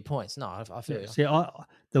up a few points. No, I feel you. See,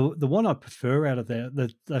 the one I prefer out of there,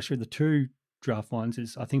 the two draft ones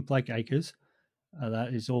is, I think, Blake Acres.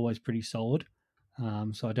 That is always pretty solid.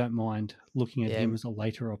 So I don't mind looking at him as a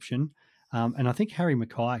later option. And I think Harry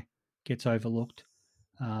Mackay gets overlooked.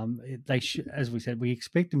 As we said, we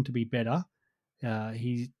expect him to be better. What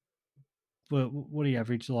do you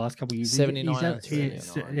average the last couple of years? 79.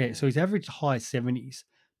 So he's averaged high 70s.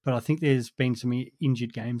 But I think there's been some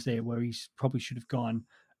injured games there where he's probably should have gone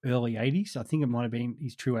early 80s. I think it might have been,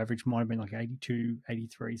 his true average might have been like 82,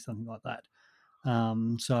 83, something like that.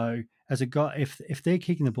 So as a guy, if they're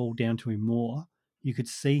kicking the ball down to him more, you could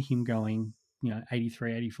see him going,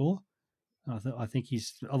 83, 84. I think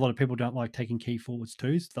a lot of people don't like taking key forwards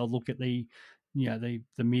twos. They'll look at the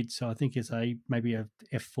mid. So I think maybe a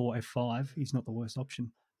F4, F5. He's not the worst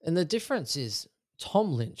option. And the difference is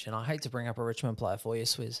Tom Lynch, and I hate to bring up a Richmond player for you,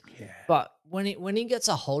 Swizz, Yeah. but when he gets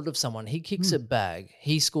a hold of someone, he kicks it bag,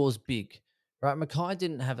 he scores big, right? Mackay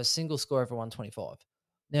didn't have a single score over 125.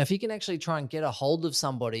 Now, if he can actually try and get a hold of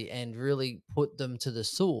somebody and really put them to the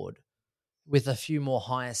sword with a few more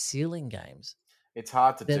higher ceiling games. It's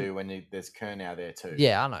hard to Then- do when there's Kernow there too.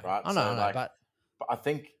 Yeah, I know. Right? I know, So, like, but But I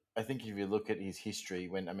think if you look at his history,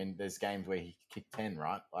 there's games where he kicked 10,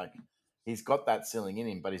 right? Like he's got that ceiling in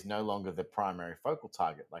him, but he's no longer the primary focal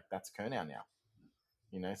target. Like that's Kernow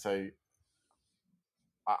now, So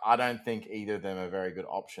I don't think either of them are very good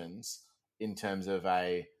options in terms of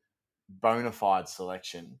a bona fide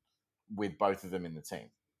selection with both of them in the team.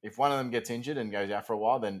 If one of them gets injured and goes out for a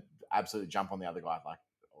while, then absolutely jump on the other guy like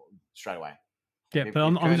straight away. Yeah, If- but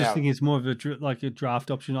I'm if just Kernow- thinking it's more of a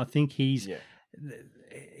draft option. I think Yeah.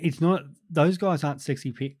 it's not, those guys aren't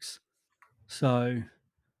sexy picks. So,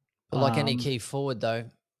 like any um, key forward, though,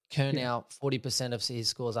 Kernow, 40% of his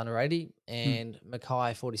scores under 80, and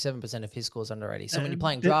Mackay, 47% of his scores under 80. So when you're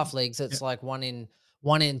playing that- draft leagues, it's like one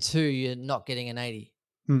in two, you're not getting an 80.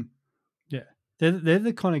 they're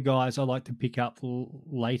the kind of guys I like to pick up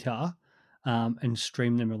later and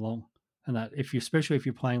stream them along. And that especially if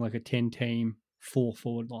you're playing like a 10-team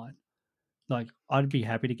 4-forward line, like I'd be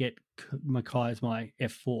happy to get Mackay as my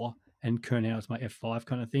F4 and Kernow as my F5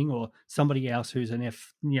 kind of thing, or somebody else who's an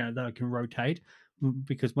F, that I can rotate,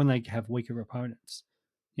 because when they have weaker opponents,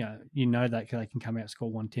 that they can come out and score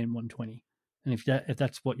 110, 120. And if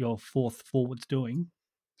that's what your fourth forward's doing,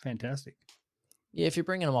 fantastic. Yeah, if you're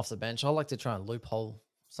bringing them off the bench, I like to try and loophole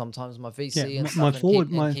sometimes my VC and my stuff. forward,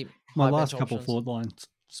 and keep my high last bench couple options. forward line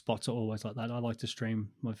spots are always like that. I like to stream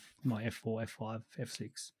with my F4, F5,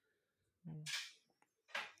 F6.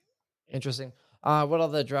 Interesting. What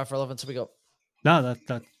other draft relevance have we got? No,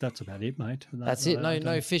 that's about it, mate. That's it.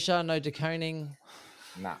 No Fisher, no De Koning,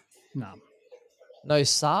 Nah. No. no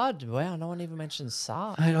Sard. Wow, no one even mentioned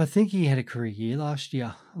Sard. Mate, I think he had a career year last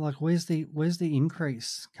year. Like, where's the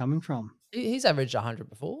increase coming from? He's averaged 100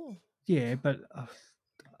 before. Yeah, but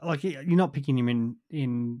like you're not picking him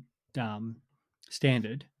in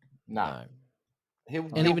standard. Nah. He'll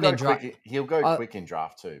And even in draft- go quick in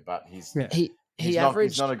draft too, but he's Yeah. He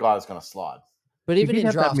averaged, he's not a guy that's going to slide. but He even did in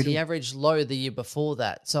have that draft, he middle- averaged low the year before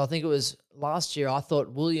that. So I think it was last year. I thought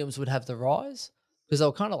Williams would have the rise because they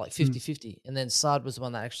were kind of like 50-50, and then Sard was the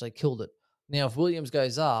one that actually killed it. Now, if Williams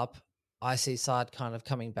goes up, I see Sard kind of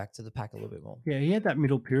coming back to the pack a little bit more. Yeah, he had that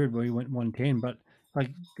middle period where he went 110, but like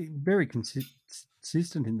very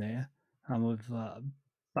consistent in there.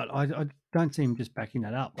 But I don't see him just backing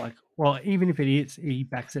that up. Like, well, even if it is, he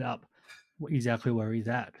backs it up exactly where he's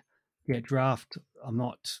at. Yeah, draft. I'm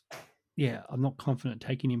not confident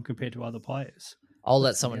taking him compared to other players. I'll let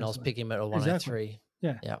That's the someone else answer. pick him at a 103.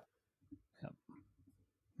 Yeah. Yeah.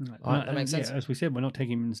 Right. All right, that makes Yeah, sense. as we said, we're not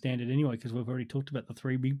taking him in standard anyway because we've already talked about the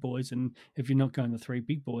three big boys. And if you're not going the three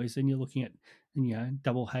big boys, then you're looking at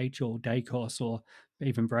Double H or Dacos or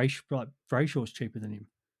even Brayshaw. Like Brayshaw's cheaper than him.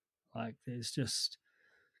 Like there's just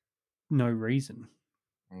no reason.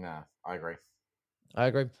 Nah, I agree. I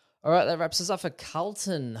agree. All right, that wraps us up for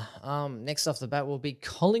Carlton. Next off the bat will be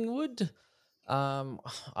Collingwood. I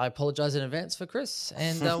apologize in advance for Chris,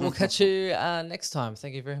 and we'll catch you next time.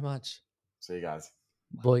 Thank you very much. See you guys.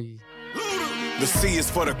 Bye. The C is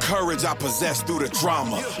for the courage I possess through the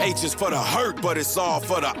drama. H is for the hurt, but it's all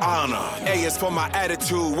for the honor. A is for my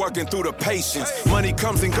attitude, working through the patience. Money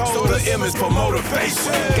comes and goes, so the M is for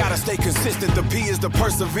motivation. Gotta stay consistent, the P is to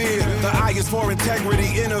persevere. The I is for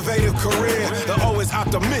integrity, innovative career. The O is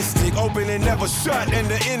optimistic, open and never shut. And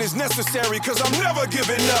the N is necessary, cause I'm never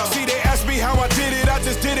giving up. See, they ask me how I did it, I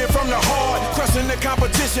just did it from the heart. Crushing the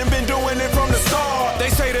competition, been doing it from the start. They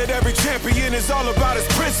say that every champion is all about his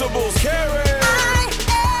principles. Carry.